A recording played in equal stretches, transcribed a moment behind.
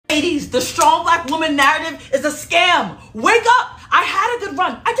Ladies, the strong black woman narrative is a scam. Wake up! I had a good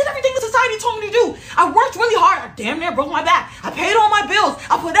run. I did everything the society told me to do. I worked really hard. I damn near broke my back. I paid all my bills.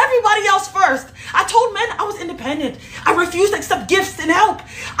 I put everybody else first. I told men I was independent. I refused to accept gifts and help.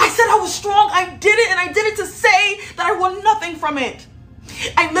 I said I was strong. I did it, and I did it to say that I won nothing from it.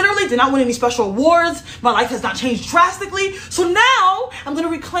 I literally did not win any special awards. My life has not changed drastically. So now I'm going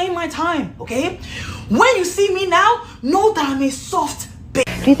to reclaim my time, okay? When you see me now, know that I'm a soft bitch.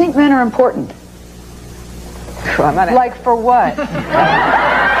 Do you think men are important? Like for what? We'll take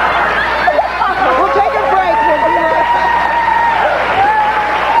a break. We'll be right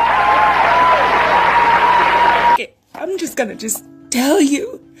back. I'm just gonna tell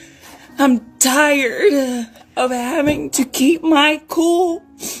you, I'm tired of having to keep my cool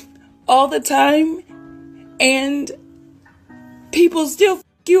all the time, and people still f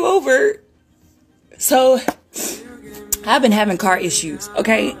you over. So I've been having car issues,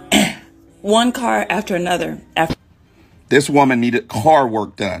 okay? One car after another. This woman needed car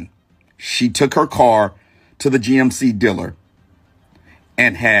work done. She took her car to the GMC dealer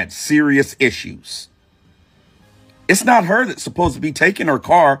and had serious issues. It's not her that's supposed to be taking her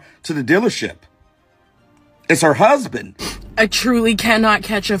car to the dealership. It's her husband. I truly cannot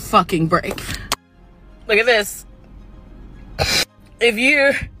catch a fucking break. Look at this. If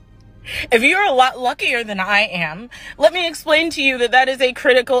you're a lot luckier than I am, let me explain to you that is a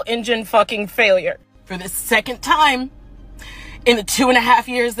critical engine fucking failure. For the second time in the 2.5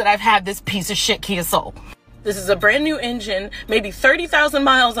 years that I've had this piece of shit Kia Soul. This is a brand new engine, maybe 30,000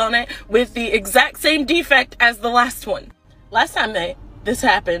 miles on it, with the exact same defect as the last one. Last time this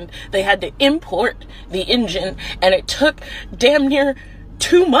happened, they had to import the engine, and it took damn near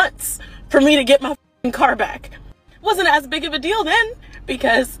 2 months for me to get my fucking car back. Wasn't as big of a deal then,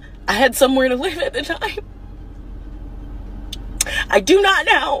 because I had somewhere to live at the time. I do not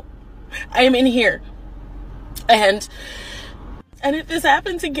now. I am in here. And if this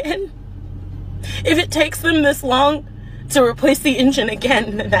happens again, if it takes them this long to replace the engine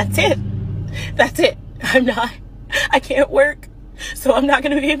again, then that's it. That's it. I can't work. So I'm not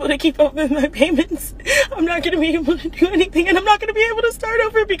going to be able to keep up with my payments. I'm not going to be able to do anything, and I'm not going to be able to start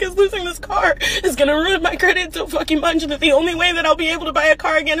over because losing this car is going to ruin my credit so fucking much that the only way that I'll be able to buy a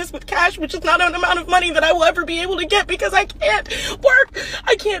car again is with cash, which is not an amount of money that I will ever be able to get because I can't work.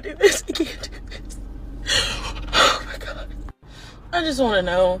 I can't do this. I can't do this. Oh my God. I just want to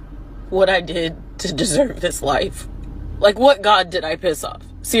know what I did to deserve this life. Like, what God did I piss off?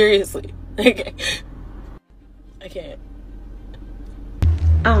 Seriously. Okay. I can't.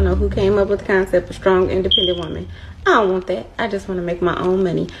 I don't know who came up with the concept of strong, independent woman. I don't want that. I just want to make my own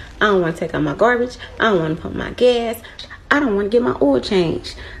money. I don't want to take out my garbage. I don't want to pump my gas. I don't want to get my oil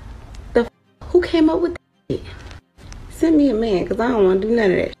changed. Who came up with that? Send me a man, because I don't want to do none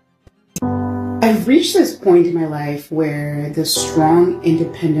of that. I've reached this point in my life where the strong,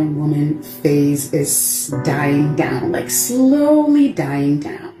 independent woman phase is dying down, like slowly dying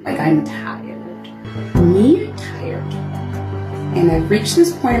down. Like, I'm tired. Me, I'm tired. And I've reached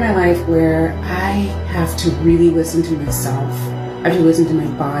this point in my life where I have to really listen to myself. I have to listen to my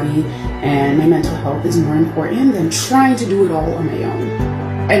body, and my mental health is more important than trying to do it all on my own.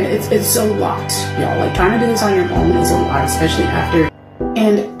 And it's a lot, y'all. Like, trying to do this on your own is a lot, especially after.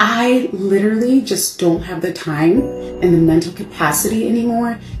 And I literally just don't have the time and the mental capacity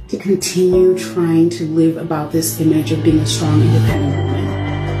anymore to continue trying to live about this image of being a strong, independent woman.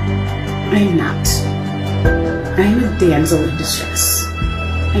 I am not. I am a damsel in distress.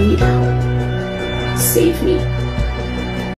 I need help. Save me.